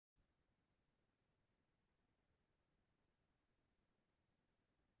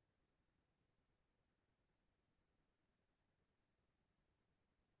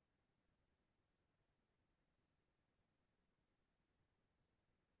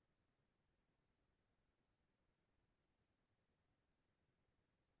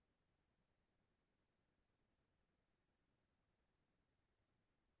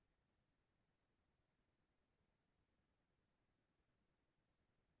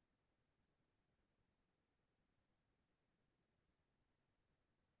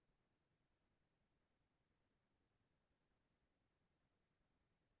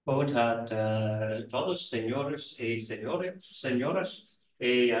Boa tarde a todos, senhores e senhoras,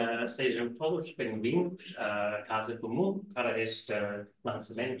 e sejam todos bem-vindos à Casa Comum para este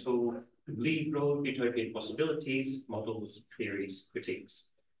lançamento do livro Utopian Possibilities, Models, Theories,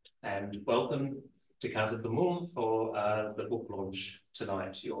 Critiques. And welcome to Casa Comum for the book launch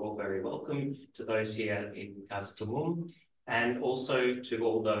tonight. You're all very welcome to those here in Casa Comum and also to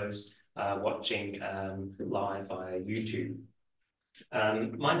all those watching live via YouTube.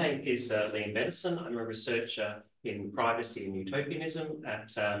 My name is Liam Benison. I'm a researcher in privacy and utopianism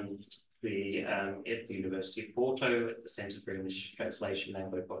at the University of Porto at the Centre for English Translation and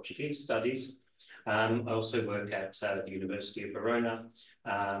Anglo-Portuguese Studies. I also work at the University of Verona,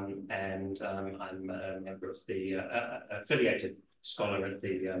 and I'm a member of the affiliated scholar at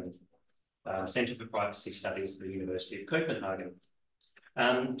the Centre for Privacy Studies at the University of Copenhagen.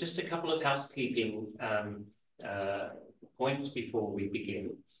 Just a couple of housekeeping points before we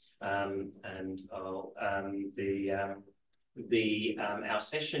begin, and our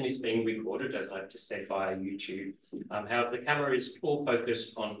session is being recorded, as I've just said, via YouTube. However, the camera is all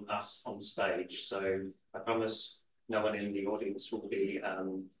focused on us on stage, so I promise no one in the audience will be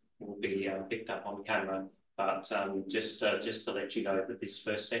picked up on camera. But just to let you know that this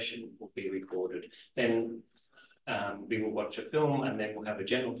first session will be recorded. Then we will watch a film, and then we'll have a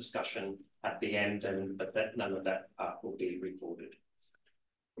general discussion at the end, but none of that part will be recorded.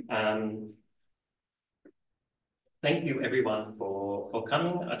 Thank you, everyone, for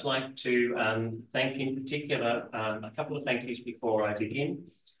coming. I'd like to thank in particular a couple of thank yous before I begin.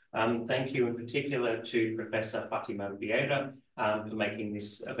 Thank you in particular to Professor Fatima Vieira for making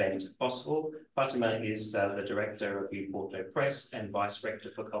this event possible. Fatima is the director of Porto Press and vice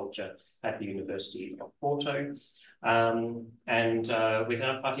rector for culture at the University of Porto.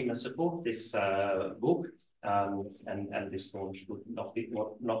 Without Fatima's support, this book and this launch would not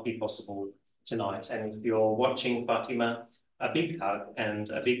be possible tonight. And if you're watching, Fatima, a big hug and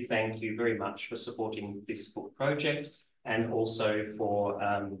a big thank you very much for supporting this book project, and also for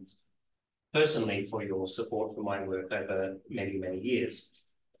personally for your support for my work over many, many years.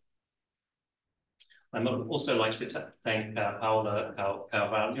 I'd also like to thank Paula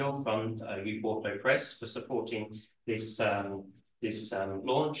Carvalho from Porto Press for supporting this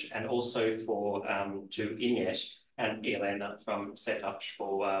launch, and also for to Ines and Elena from Setup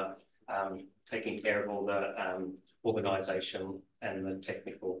for taking care of all the organisation and the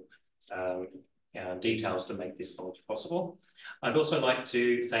technical details to make this launch possible. I'd also like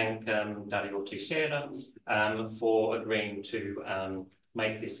to thank Dario Teixeira for agreeing to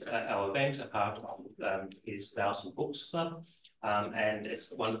make this our event a part of his 1,000 Books Club. And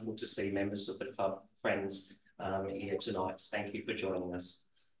it's wonderful to see members of the club friends here tonight. Thank you for joining us.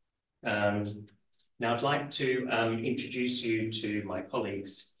 Now I'd like to introduce you to my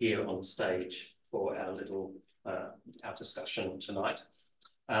colleagues here on stage for our little our discussion tonight.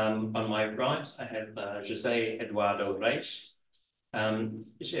 On my right, I have José Eduardo Reis.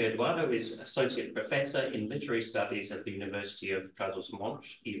 José Eduardo is Associate Professor in Literary Studies at the University of Trás-os-Montes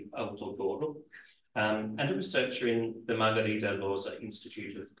e Alto Douro, and a researcher in the Margarida Loza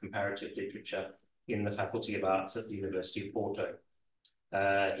Institute of Comparative Literature in the Faculty of Arts at the University of Porto.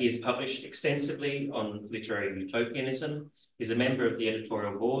 He has published extensively on literary utopianism, is a member of the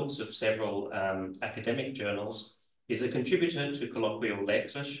editorial boards of several academic journals, is a contributor to Colloquial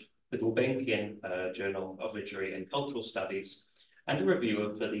Letras, the Gulbenkian Journal of Literary and Cultural Studies, and a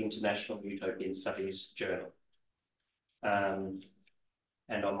reviewer for the International Utopian Studies Journal. And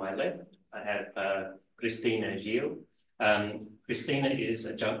on my left, I have Cristina Gil. Cristina is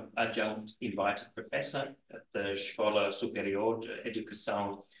adjunct invited professor at the Escola Superior de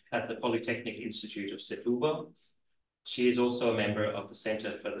Educação at the Polytechnic Institute of Setúbal. She is also a member of the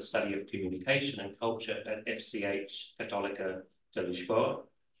Centre for the Study of Communication and Culture at FCH Católica de Lisboa,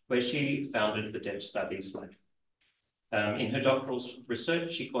 where she founded the Deaf Studies Lab. In her doctoral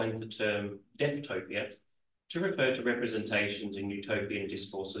research, she coined the term Deftopia to refer to representations in utopian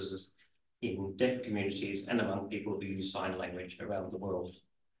discourses in deaf communities and among people who use sign language around the world.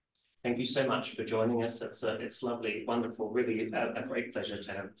 Thank you so much for joining us. It's lovely, wonderful, really a great pleasure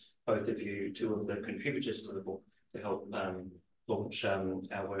to have both of you, two of the contributors to the book, to help launch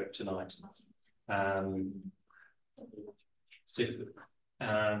our work tonight.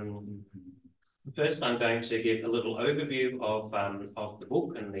 First, I'm going to give a little overview of the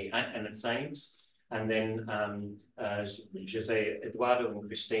book and its aims, and then José Eduardo and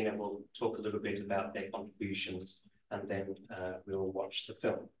Cristina will talk a little bit about their contributions, and then we'll watch the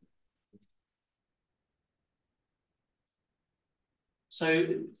film. So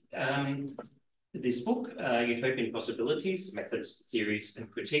This book, Utopian Possibilities, Methods, Theories and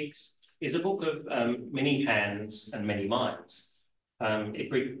Critiques, is a book of many hands and many minds. It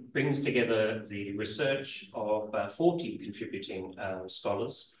brings together the research of 40 contributing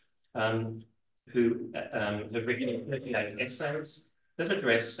scholars who have written 38 essays that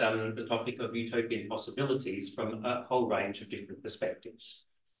address the topic of utopian possibilities from a whole range of different perspectives.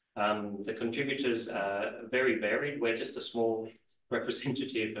 The contributors are very varied. We're just a small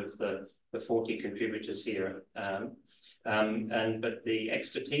representative of the 40 contributors here. But the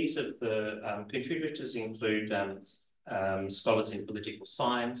expertise of the contributors include scholars in political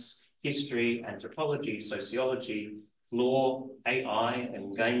science, history, anthropology, sociology, law, AI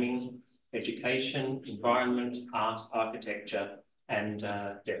and gaming, education, environment, art, architecture, and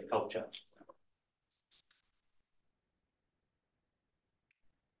deaf culture.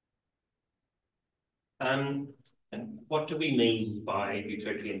 And what do we mean by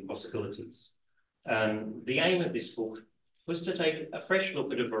utopian possibilities? The aim of this book was to take a fresh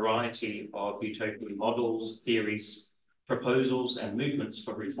look at a variety of utopian models, theories, proposals, and movements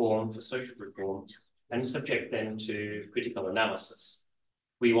for reform, for social reform, and subject them to critical analysis.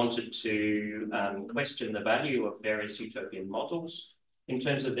 We wanted to question the value of various utopian models in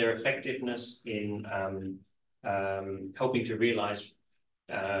terms of their effectiveness in helping to realize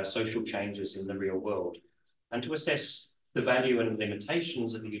social changes in the real world, and to assess the value and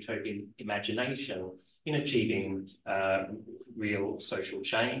limitations of the utopian imagination in achieving real social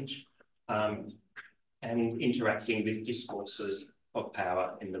change and interacting with discourses of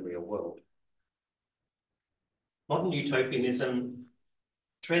power in the real world. Modern utopianism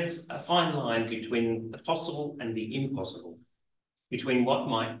treads a fine line between the possible and the impossible, between what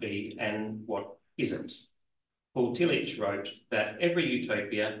might be and what isn't. Paul Tillich wrote that every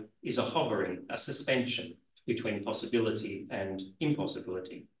utopia is a hovering, a suspension between possibility and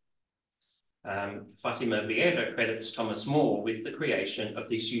impossibility. Fatima Vieira credits Thomas More with the creation of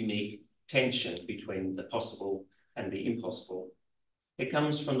this unique tension between the possible and the impossible. It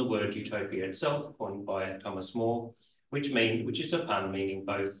comes from the word utopia itself, coined by Thomas More, which is a pun meaning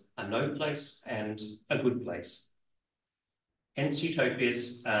both a no place and a good place. Hence,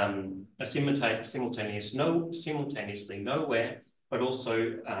 utopias are simultaneously nowhere, but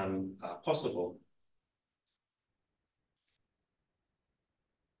also possible.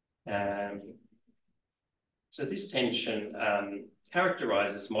 So this tension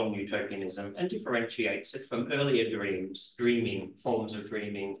characterizes modern utopianism and differentiates it from earlier forms of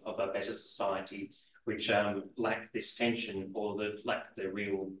dreaming of a better society, which lack this tension or lack the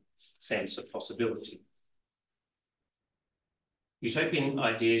real sense of possibility. Utopian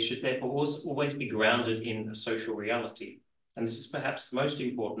ideas should therefore always be grounded in a social reality. And this is perhaps the most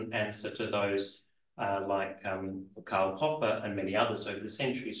important answer to those like Karl Popper and many others over the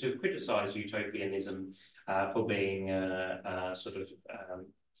centuries who have criticized utopianism for being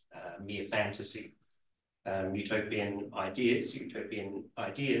mere fantasy. Utopian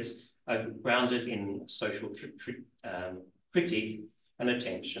ideas are grounded in social critique and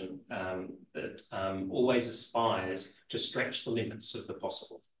attention that always aspires to stretch the limits of the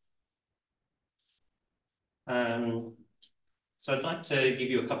possible. So I'd like to give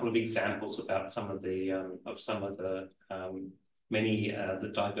you a couple of examples about some of the many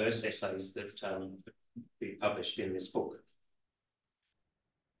diverse essays that we published in this book.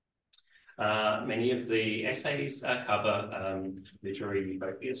 Many of the essays cover literary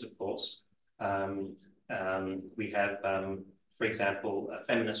utopias, of course. We have, for example, a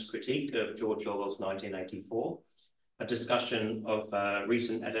feminist critique of George Orwell's 1984, a discussion of a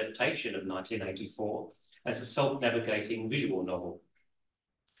recent adaptation of 1984 as a self-navigating visual novel.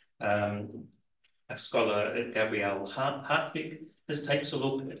 A scholar, Gabrielle Hartwig, takes a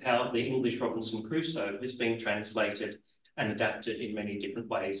look at how the English Robinson Crusoe is being translated and adapted in many different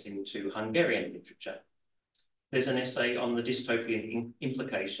ways into Hungarian literature. There's an essay on the dystopian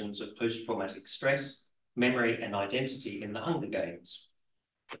implications of post-traumatic stress, memory and identity in the Hunger Games,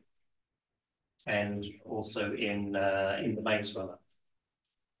 and also in the Maze Runner.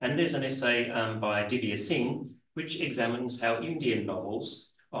 And there's an essay by Divya Singh, which examines how Indian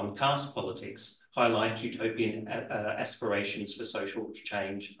novels on caste politics highlight utopian aspirations for social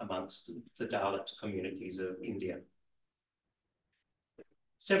change amongst the Dalit communities of India.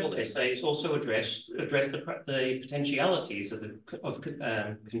 Several essays also address the potentialities of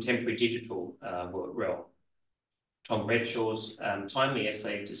contemporary digital realm. Tom Redshaw's timely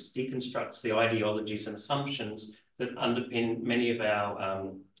essay just deconstructs the ideologies and assumptions that underpin many of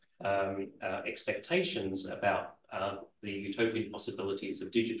our expectations about the utopian possibilities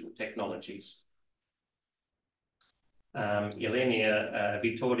of digital technologies. Elenia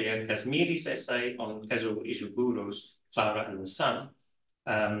Vittoria Kazmiri's essay on Kazuo Ishiburu's Clara and the Sun,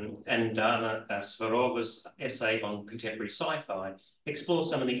 and Dana Svarova's essay on contemporary sci-fi explore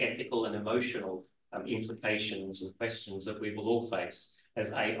some of the ethical and emotional implications and questions that we will all face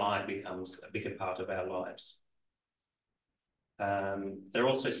as AI becomes a bigger part of our lives. There are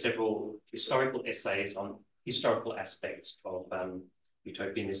also several historical essays on historical aspects of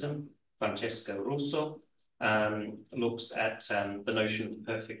utopianism. Francesco Russo looks at the notion of the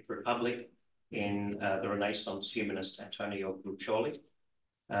perfect republic in the Renaissance humanist Antonio Brucioli.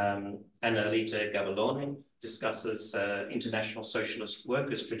 Annalita Gavallone discusses international socialist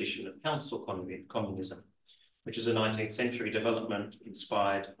workers' tradition of council communism, which is a 19th century development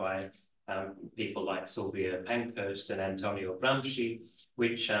inspired by people like Sylvia Pankhurst and Antonio Gramsci,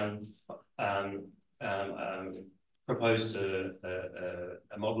 which proposed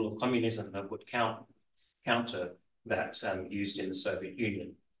a model of communism that would counter that used in the Soviet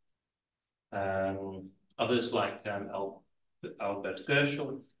Union. Others like Albert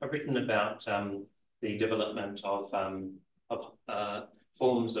Gershel have written about the development of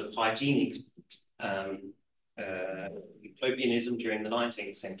forms of hygienic utopianism during the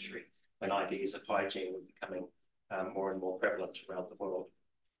 19th century, when ideas of hygiene were becoming more and more prevalent around the world.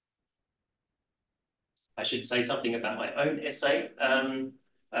 I should say something about my own essay,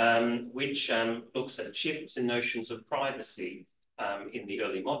 which looks at shifts in notions of privacy in the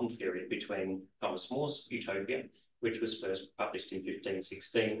early modern period between Thomas More's Utopia, which was first published in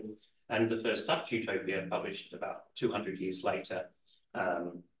 1516, and the first Dutch Utopia published about 200 years later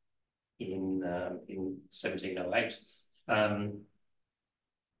in 1708.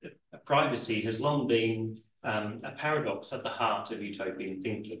 Privacy has long been a paradox at the heart of utopian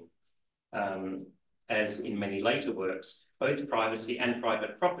thinking. As in many later works, both privacy and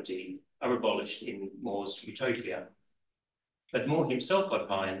private property are abolished in More's Utopia. But More himself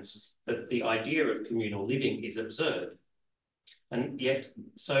opines that the idea of communal living is absurd. And yet,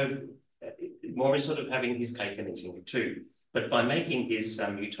 so More is sort of having his cake and eating it too. But by making his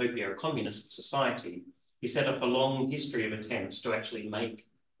Utopia a communist society, he set up a long history of attempts to actually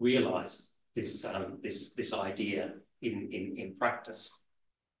realize this idea in practice.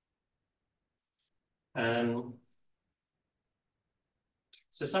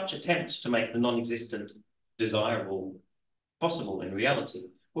 So such attempts to make the non-existent desirable possible in reality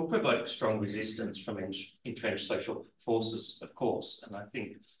will provoke strong resistance from entrenched social forces, of course. And I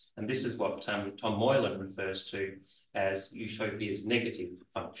think, and this is what Tom Moylan refers to as utopia's negative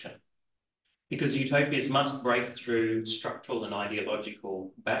function. Because utopias must break through structural and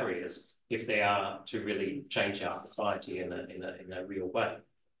ideological barriers if they are to really change our society in a real way.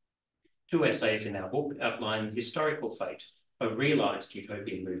 Two essays in our book outline the historical fate of realized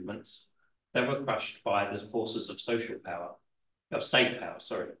utopian movements that were crushed by the forces of social power, of state power,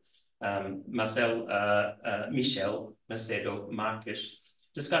 sorry. Michel Macedo Marques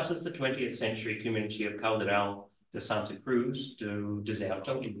discusses the 20th century community of Caldeirão de Santa Cruz do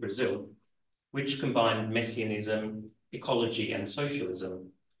Deserto in Brazil, which combined messianism, ecology, and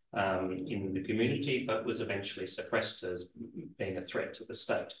socialism in the community, but was eventually suppressed as being a threat to the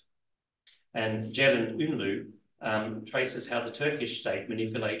state. And Ceren Ünlü traces how the Turkish state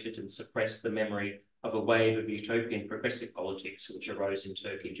manipulated and suppressed the memory of a wave of utopian progressive politics which arose in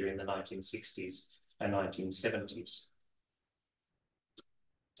Turkey during the 1960s and 1970s.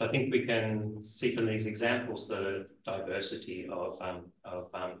 So I think we can see from these examples the diversity of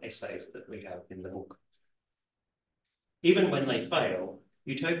essays that we have in the book. Even when they fail,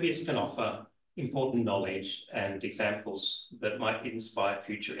 utopias can offer important knowledge and examples that might inspire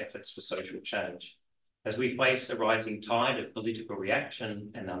future efforts for social change. As we face a rising tide of political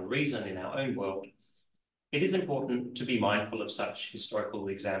reaction and unreason in our own world, it is important to be mindful of such historical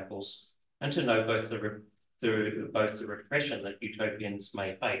examples and to know both the repression that utopians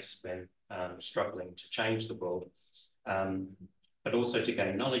may face when struggling to change the world, but also to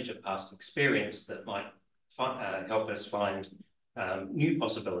gain knowledge of past experience that might help us find new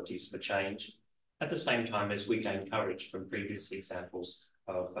possibilities for change, at the same time as we gain courage from previous examples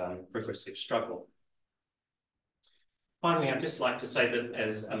of progressive struggle. Finally, I'd just like to say that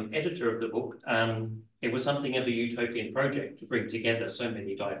as editor of the book, it was something of a utopian project to bring together so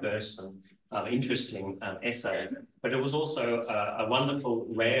many diverse and interesting essays, but it was also a wonderful,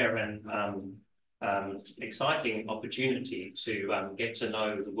 rare and exciting opportunity to get to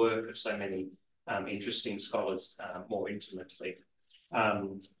know the work of so many interesting scholars more intimately.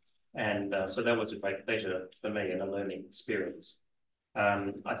 So that was a great pleasure for me and a learning experience.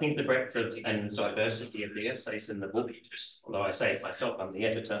 I think the breadth of and diversity of the essays in the book, although I say it myself, I'm the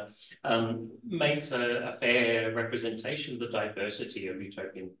editor, makes a fair representation of the diversity of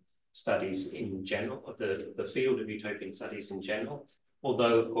utopian studies in general, of the field of utopian studies in general,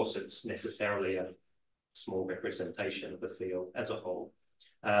 although of course it's necessarily a small representation of the field as a whole.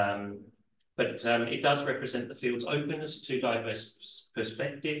 But it does represent the field's openness to diverse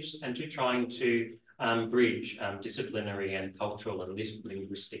perspectives and to trying to bridge disciplinary and cultural and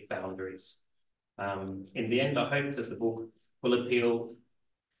linguistic boundaries. In the end, I hope that the book will appeal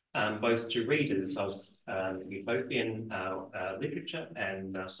both to readers of utopian literature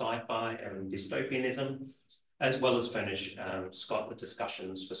and sci-fi and dystopianism, as well as furnish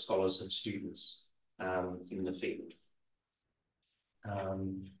discussions for scholars and students in the field.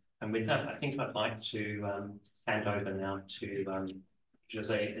 And with that, I think I'd like to hand over now to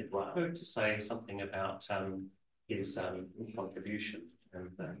Jose Eduardo to say something about his contribution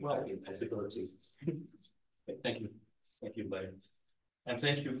and possibilities. Thank you, Blaine. And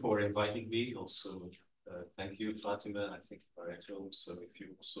thank you for inviting me. Also, thank you, Fatima. I think you are at home, so if you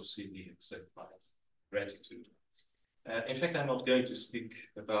also see me, accept my gratitude. In fact, I'm not going to speak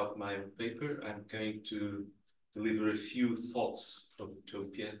about my own paper. I'm going to deliver a few thoughts from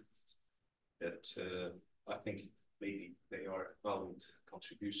Utopia that I think maybe they are a valid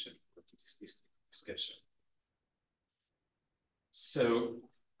contribution to this discussion. So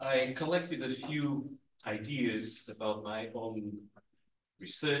I collected a few ideas about my own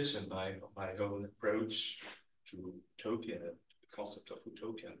research and my own approach to utopia, the concept of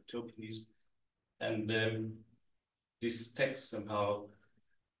utopia and utopianism. And this text somehow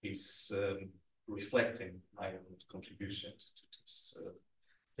is reflecting my own contribution to this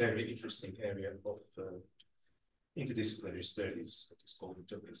very interesting area of interdisciplinary studies that is called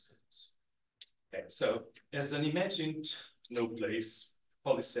utopian studies. Okay, so as an imagined no place,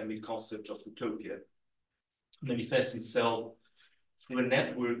 polysemic concept of utopia manifests itself through a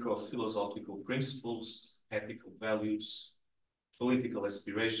network of philosophical principles, ethical values, political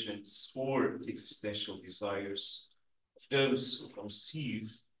aspirations, or existential desires of those who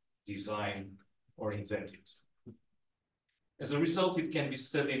conceive, design, or invent it. As a result, it can be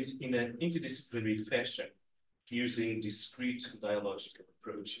studied in an interdisciplinary fashion using discrete dialogical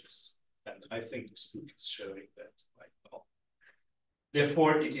approaches. And I think this book is showing that right now.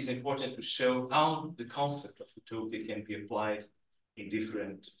 Therefore, it is important to show how the concept of utopia can be applied in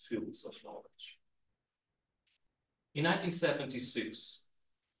different fields of knowledge. In 1976,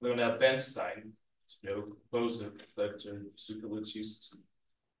 Leonard Bernstein, composer, conductor, psychologist,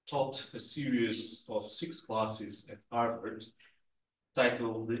 taught a series of 6 classes at Harvard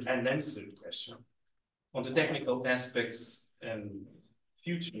titled The Unanswered Question on the technical aspects and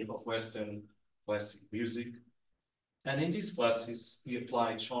future of Western classic music. And in these classes, he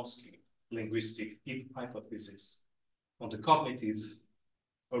applied Chomsky's linguistic hypothesis on the cognitive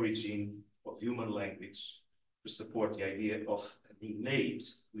origin of human language to support the idea of an innate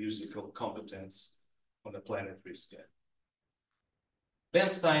musical competence on a planetary scale.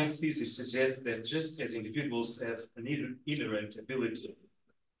 Bernstein's thesis suggests that just as individuals have an inherent ability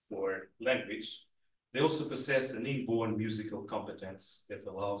for language, they also possess an inborn musical competence that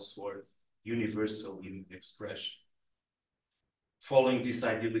allows for universal human expression. Following this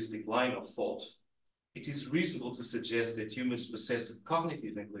idealistic line of thought, it is reasonable to suggest that humans possess a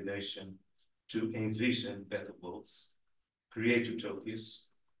cognitive inclination to envision better worlds, create utopias,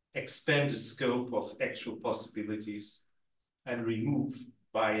 expand the scope of actual possibilities, and remove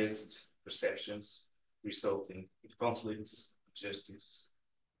biased perceptions resulting in conflicts, injustice,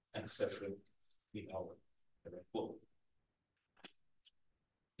 and suffering in our world.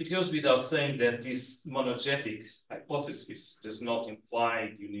 It goes without saying that this monogetic hypothesis does not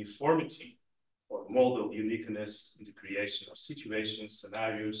imply uniformity or model uniqueness in the creation of situations,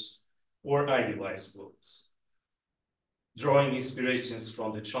 scenarios, or idealized worlds. Drawing inspirations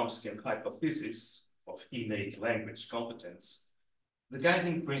from the Chomsky hypothesis of innate language competence, the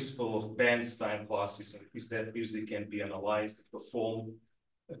guiding principle of Bernstein classes is that music can be analyzed and performed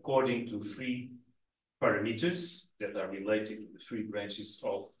according to 3 parameters that are related to the 3 branches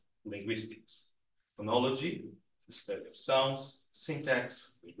of linguistics: phonology, the study of sounds;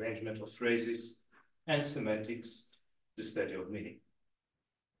 syntax, the arrangement of phrases; and semantics, the study of meaning.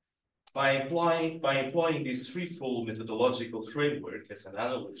 By employing this threefold methodological framework as an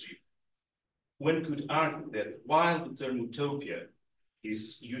analogy, one could argue that while the term utopia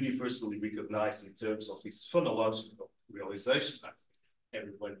is universally recognized in terms of its phonological realization, I think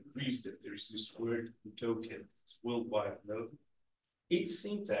everyone agrees that there is this word utopia, it's worldwide known, its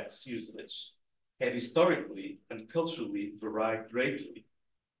syntax usage have historically and culturally varied greatly,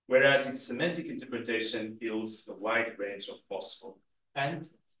 whereas its semantic interpretation yields a wide range of possible and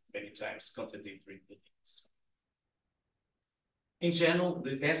many times contradictory meanings. In general,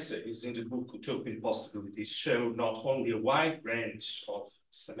 the essays in the book Utopian Possibilities show not only a wide range of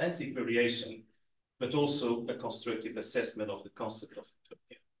semantic variation, but also a constructive assessment of the concept of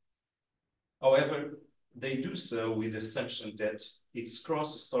utopia. However, they do so with the assumption that its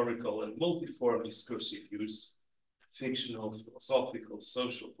cross-historical and multiform discursive use, fictional, philosophical,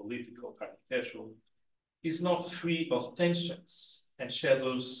 social, political, architectural, is not free of tensions and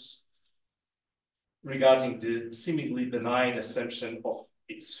shadows regarding the seemingly benign assumption of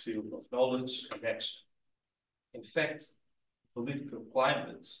its field of knowledge and action. In fact, the political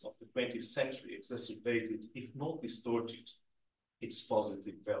climate of the 20th century exacerbated, if not distorted, its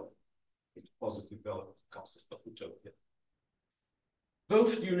positive value concept of utopia.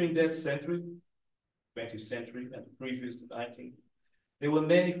 Both during that century, 20th century, and the previous 19th, there were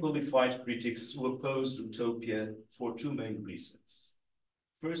many qualified critics who opposed utopia for two main reasons.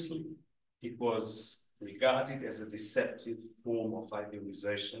 Firstly, it was regarded as a deceptive form of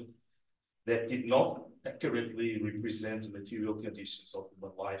idealization that did not accurately represent the material conditions of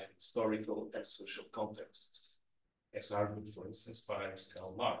human life in historical and social context, as argued, for instance, by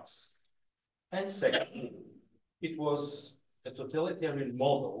Karl Marx. And secondly, it was a totalitarian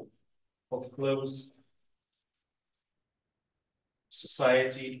model of closed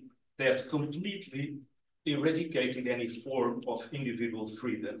society that completely eradicated any form of individual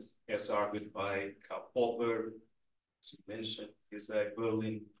freedom, as argued by Karl Popper, as you mentioned, Isaiah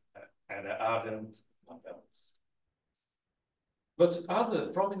Berlin, Hannah Arendt, and others. But other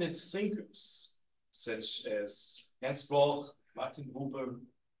prominent thinkers, such as Hans Bloch, Martin Buber,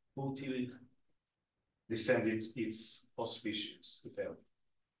 Paul Tillich, defended its auspicious value.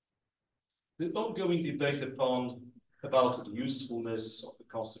 The ongoing debate about the usefulness of the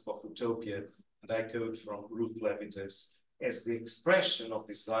concept of utopia, and I quote from Ruth Levitas, as the expression of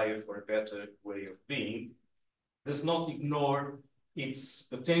desire for a better way of being, does not ignore its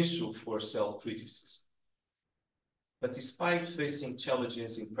potential for self-criticism. But despite facing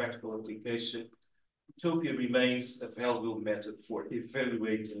challenges in practical application, utopia remains a valuable method for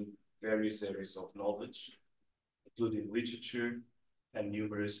evaluating various areas of knowledge, including literature and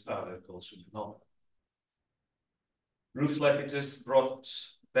numerous other cultural phenomena. Ruth Levitas brought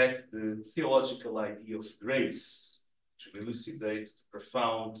back the theological idea of grace to elucidate the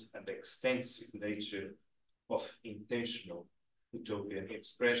profound and extensive nature of intentional utopian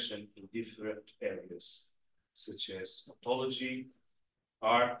expression in different areas, such as ontology,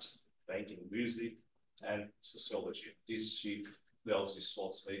 art, painting, music, and sociology. This she delves his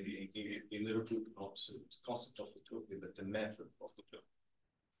thoughts maybe in her book, not the concept of utopia, but the method of utopia.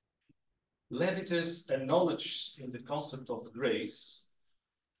 Levitas acknowledged in the concept of grace,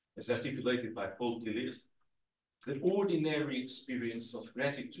 as articulated by Paul Tillich, the ordinary experience of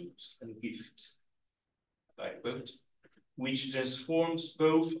gratitude and gift, I quote, which transforms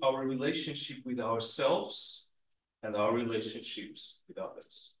both our relationship with ourselves and our relationships with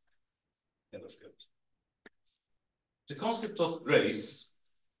others. End of quote. The concept of grace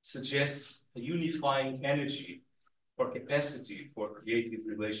suggests a unifying energy or capacity for creative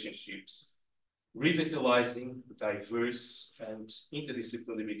relationships, revitalizing the diverse and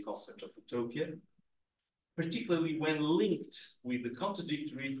interdisciplinary concept of utopia, particularly when linked with the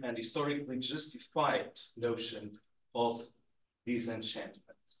contradictory and historically justified notion of disenchantment.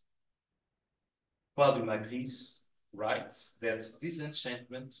 Claudio Magris writes that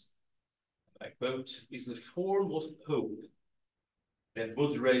disenchantment, I quote, is a form of hope that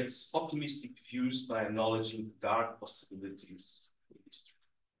moderates optimistic views by acknowledging the dark possibilities of history.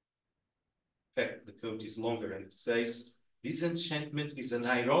 In fact, the quote is longer and it says, disenchantment is an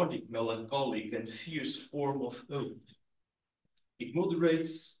ironic, melancholic, and fierce form of hope. It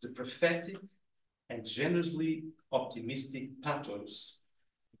moderates the prophetic and generously optimistic pathos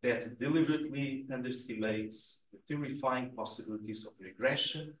that deliberately underestimates the terrifying possibilities of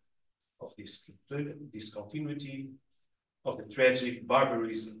regression, of discontinuity, of the tragic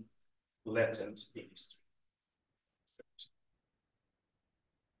barbarism latent in history.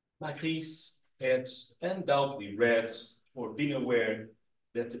 Magris had undoubtedly read or been aware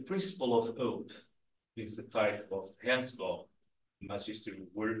that the principle of hope is the type of Hans Bloch magisterial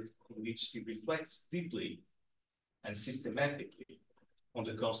work in which he reflects deeply and systematically on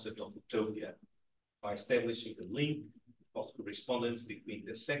the concept of utopia by establishing the link of correspondence between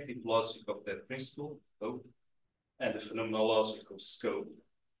the effective logic of that principle, hope, and the phenomenological scope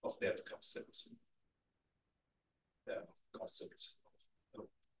of that concept.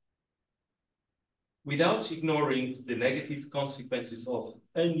 without ignoring the negative consequences of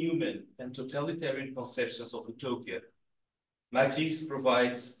unhuman and totalitarian conceptions of utopia, Macris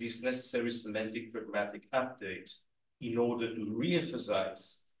provides this necessary semantic pragmatic update in order to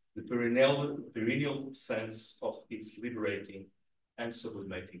re-emphasize the perennial sense of its liberating and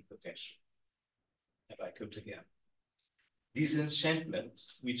sublimating potential. And I quote again,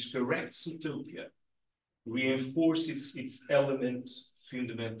 "Disenchantment, which corrects utopia, reinforces its element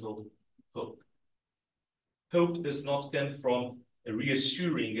fundamental hope. Hope does not come from a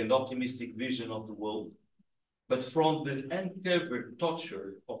reassuring and optimistic vision of the world, but from the uncovered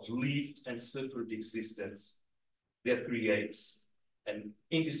torture of lived and suffered existence that creates an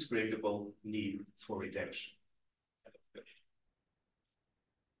indescribable need for redemption."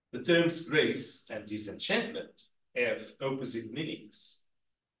 The terms grace and disenchantment have opposite meanings,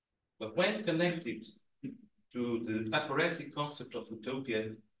 but when connected to the apparatic concept of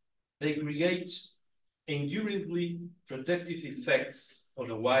utopia, they create enduringly productive effects on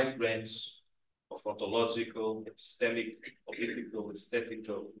a wide range of ontological, epistemic, political,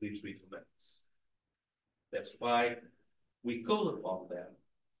 aesthetical, literary domains. That's why we call upon them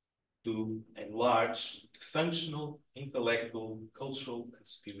to enlarge the functional, intellectual, cultural, and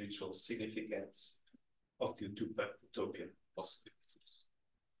spiritual significance of the utopian possibilities.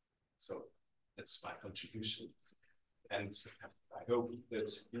 So that's my contribution. And I hope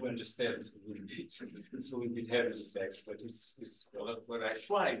that you understand a little bit. It's a little bit heavy the text, but it's what I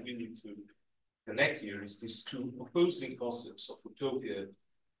try really to connect here is these two opposing concepts of utopia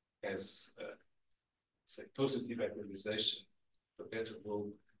as say positive actualization, a better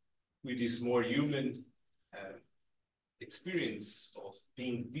world, with this more human experience of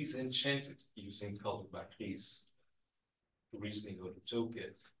being disenchanted, using Colin Macris' reasoning of utopia.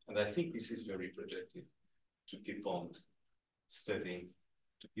 And I think this is very productive to keep on studying,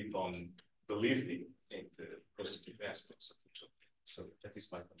 to keep on believing in the positive aspects of utopia. So that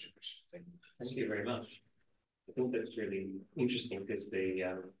is my contribution. Thank you. Thank you very much. I think that's really interesting because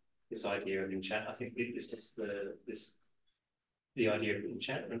the this idea of enchantment, I think this is the idea of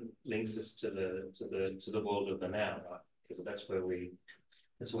enchantment links us to the world of the now, right? Because that's where we're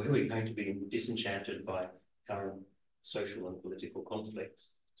going to be disenchanted by current social and political conflicts.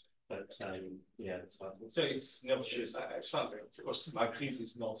 But yeah, so it's no. I found that, of course, Macris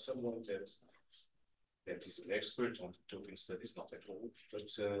is not someone that is an expert on utopian studies, not at all.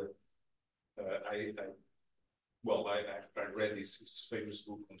 But I read his famous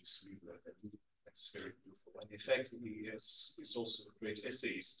book on this river. That's very beautiful. And in fact, he's also a great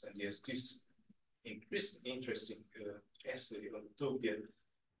essayist, and he has this interesting essay on utopia.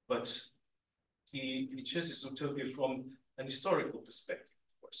 But he chooses utopia from an historical perspective.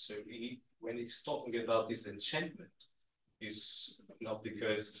 So when he's talking about this enchantment, is not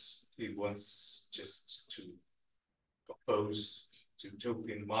because he wants just to oppose the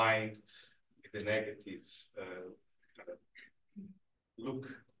utopian mind with a negative look,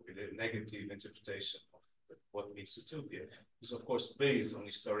 with a negative interpretation of what means utopia. It's of course based on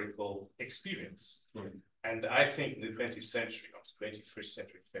historical experience. Mm. And I think in the 20th century, or the 21st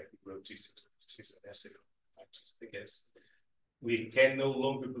century, in fact, he wrote this is an essay, I guess. We can no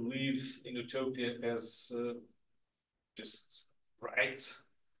longer believe in utopia as just bright,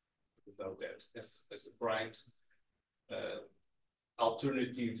 without that, as a bright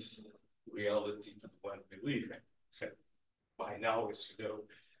alternative reality to the one we live in. By now, as you know,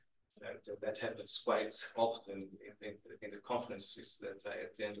 that happens quite often in the conferences that I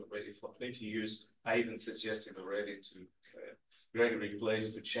attend already for 20 years. I even suggested already to Gregory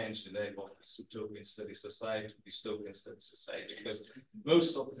Place to change the name of this Utopian Study Society to Dystopian Study Society, because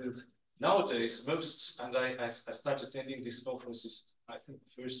most of nowadays, and I started attending these conferences, I think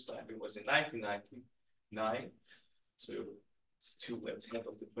the first time it was in 1999, so still at the end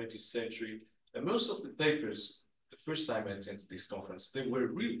of the 20th century. And most of the papers, the first time I attended this conference, they were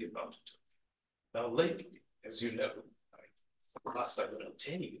really about utopia. Now lately, as you know, for the last,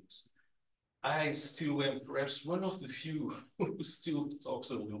 10 years, I still am perhaps one of the few who still talks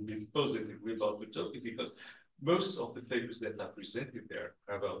a little bit positively about utopia, because most of the papers that are presented there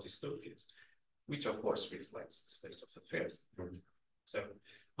are about dystopias, which of course reflects the state of affairs. Mm-hmm. So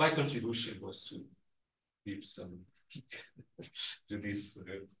my contribution was to give some kick to this, to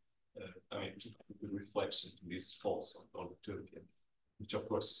the reflection to this false on utopia, which of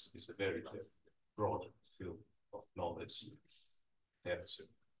course is a very broad field of knowledge.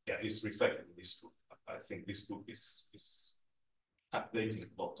 Yeah, it's reflected in this book. I think this book is updating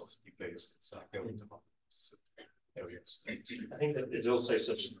a lot of debates that are going on this area of studies. I think that it also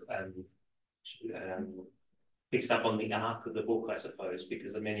sort of picks up on the arc of the book, I suppose,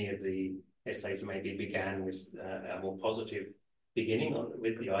 because many of the essays maybe began with a more positive beginning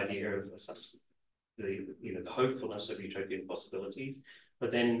with the idea of the hopefulness of utopian possibilities.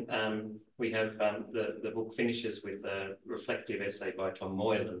 But then we have the book finishes with a reflective essay by Tom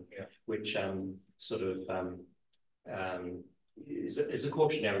Moylan, which sort of is a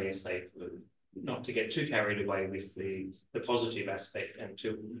cautionary essay, not to get too carried away with the positive aspect, and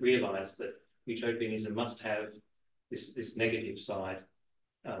to realise that utopianism must have this negative side,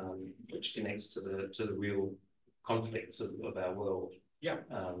 which connects to the real conflicts of our world. Yeah.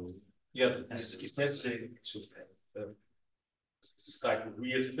 This essay is like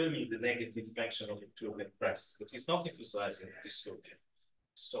reaffirming the negative function of utopian practice, but it's not emphasizing dystopian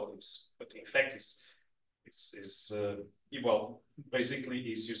stories. But in fact, well, basically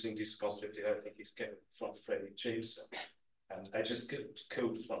he's using this concept that I think is came from Frederick Jameson. And I just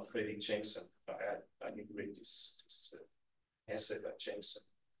quote from Frederick Jameson. I didn't read this essay by Jameson,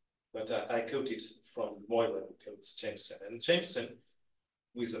 but I quoted from Moylan, who quotes Jameson. And Jameson,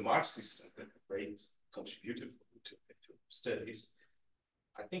 who is a Marxist and a great contributor to studies,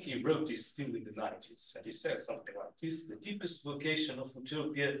 I think he wrote this still in the 90s, and he says something like this: the deepest vocation of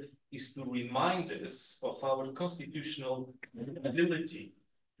utopia is to remind us of our constitutional ability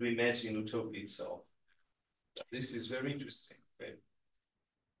to imagine utopia itself. This is very interesting. Right?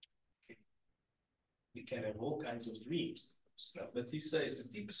 We can have all kinds of dreams, but he says the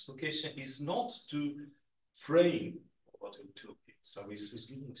deepest vocation is not to frame what utopia is. So he's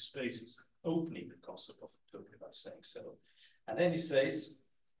giving space, he's opening the concept of utopia by saying so. And then he says,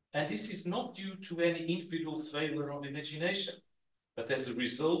 and this is not due to any individual failure of imagination, but as a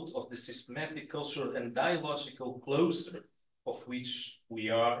result of the systematic, cultural, and dialogical closure of which we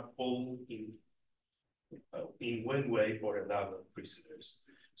are all in one way or another prisoners.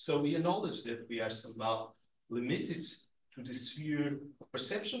 So we acknowledge that we are somehow limited to the sphere of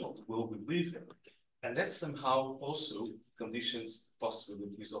perception of the world we live in. And that somehow also conditions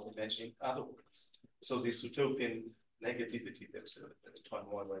possibilities of imagining other worlds. So this utopian negativity that Tom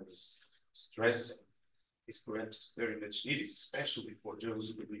Moylan is stressing is perhaps very much needed, especially for those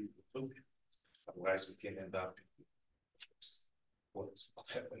who believe in utopia. Otherwise, we can end up in, of course, what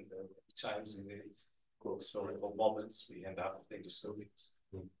happened times in the historical moments, we end up in dystopias.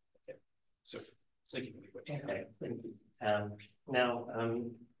 Okay. So, take it away. Okay, thank you. Now,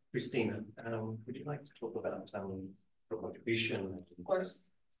 Christina, would you like to talk about your contribution? Of course.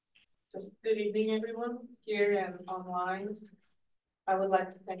 Just good evening, everyone, here and online. I would like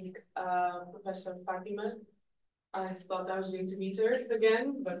to thank Professor Fatima. I thought I was going to meet her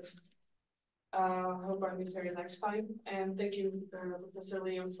again, but hope I meet her next time. And thank you, Professor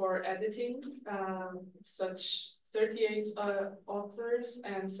Liam, for editing such 38 authors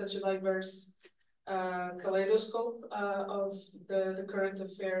and such a diverse kaleidoscope of the current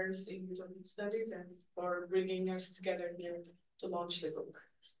affairs in utopian studies, and for bringing us together here to launch the book.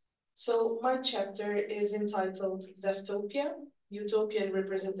 So my chapter is entitled Deftopia, Utopian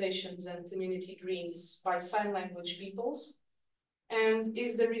Representations and Community Dreams by Sign Language Peoples, and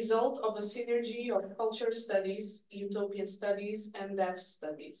is the result of a synergy of culture studies, utopian studies, and deaf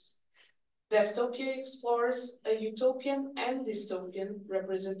studies. Deftopia explores a utopian and dystopian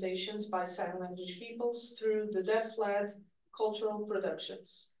representations by sign language peoples through the deaf-led cultural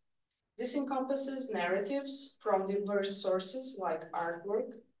productions. This encompasses narratives from diverse sources like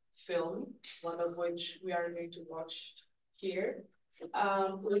artwork, film, one of which we are going to watch here,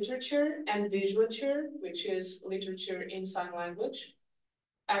 literature and visuature, which is literature in sign language,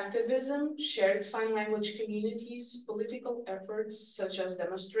 activism, shared sign language communities, political efforts such as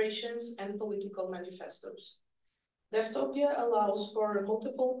demonstrations and political manifestos. Deftopia allows for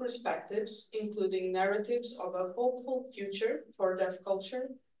multiple perspectives, including narratives of a hopeful future for deaf culture,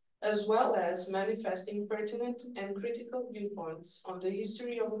 as well as manifesting pertinent and critical viewpoints on the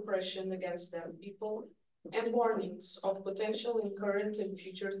history of oppression against deaf people and warnings of potential and current and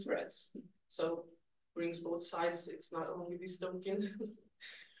future threats. So brings both sides, it's not only dystopian.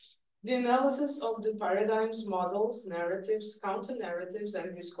 The analysis of the paradigms, models, narratives, counter-narratives,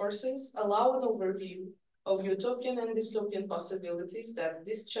 and discourses allow an overview of utopian and dystopian possibilities that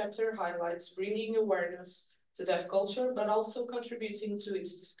this chapter highlights, bringing awareness to deaf culture, but also contributing to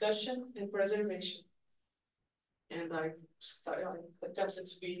its discussion and preservation. And I attempted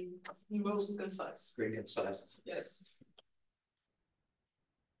to be most concise. Very concise. Yes.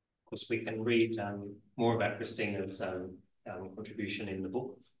 Of course, we can read more about Christina's contribution in the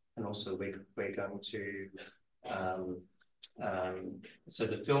book, and also we're going to so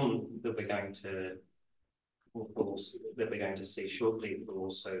the film that we're going to see shortly will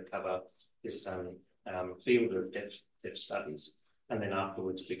also cover this field of deaf studies. and then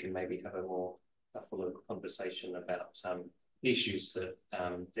afterwards we can maybe have a fuller conversation about the issues that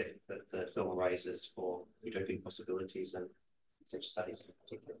the film raises for utopian possibilities and such studies in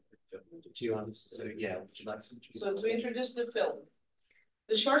particular. Do you so yeah, would you like to introduce? So to introduce the film.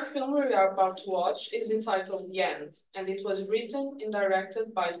 The short film we are about to watch is entitled The End, and it was written and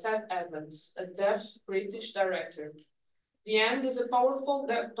directed by Ted Evans, a deaf British director. The End is a powerful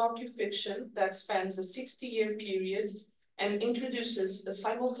docufiction that spans a 60-year period and introduces a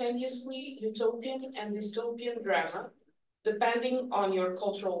simultaneously utopian and dystopian drama, depending on your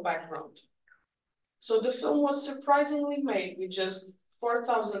cultural background. So the film was surprisingly made with just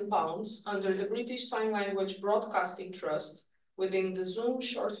 £4,000 under the British Sign Language Broadcasting Trust within the Zoom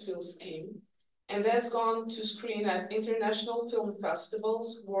short film scheme, and has gone to screen at international film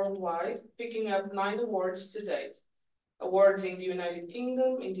festivals worldwide, picking up 9 awards to date. Awards in the United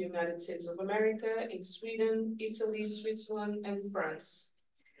Kingdom, in the United States of America, in Sweden, Italy, Switzerland, and France.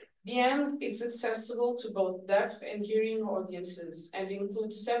 The End is accessible to both deaf and hearing audiences and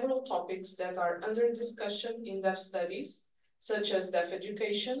includes several topics that are under discussion in deaf studies, such as deaf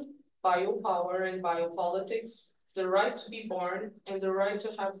education, biopower and biopolitics, the right to be born, and the right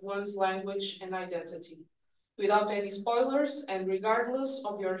to have one's language and identity. Without any spoilers, and regardless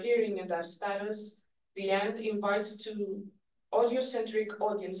of your hearing and deaf status, The End invites to audiocentric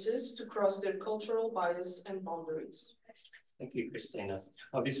audiences to cross their cultural bias and boundaries. Thank you, Christina.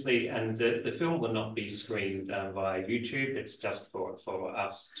 Obviously, and the film will not be screened via YouTube. It's just for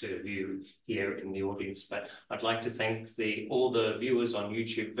us to view here in the audience. But I'd like to thank all the viewers on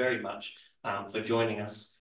YouTube very much for joining us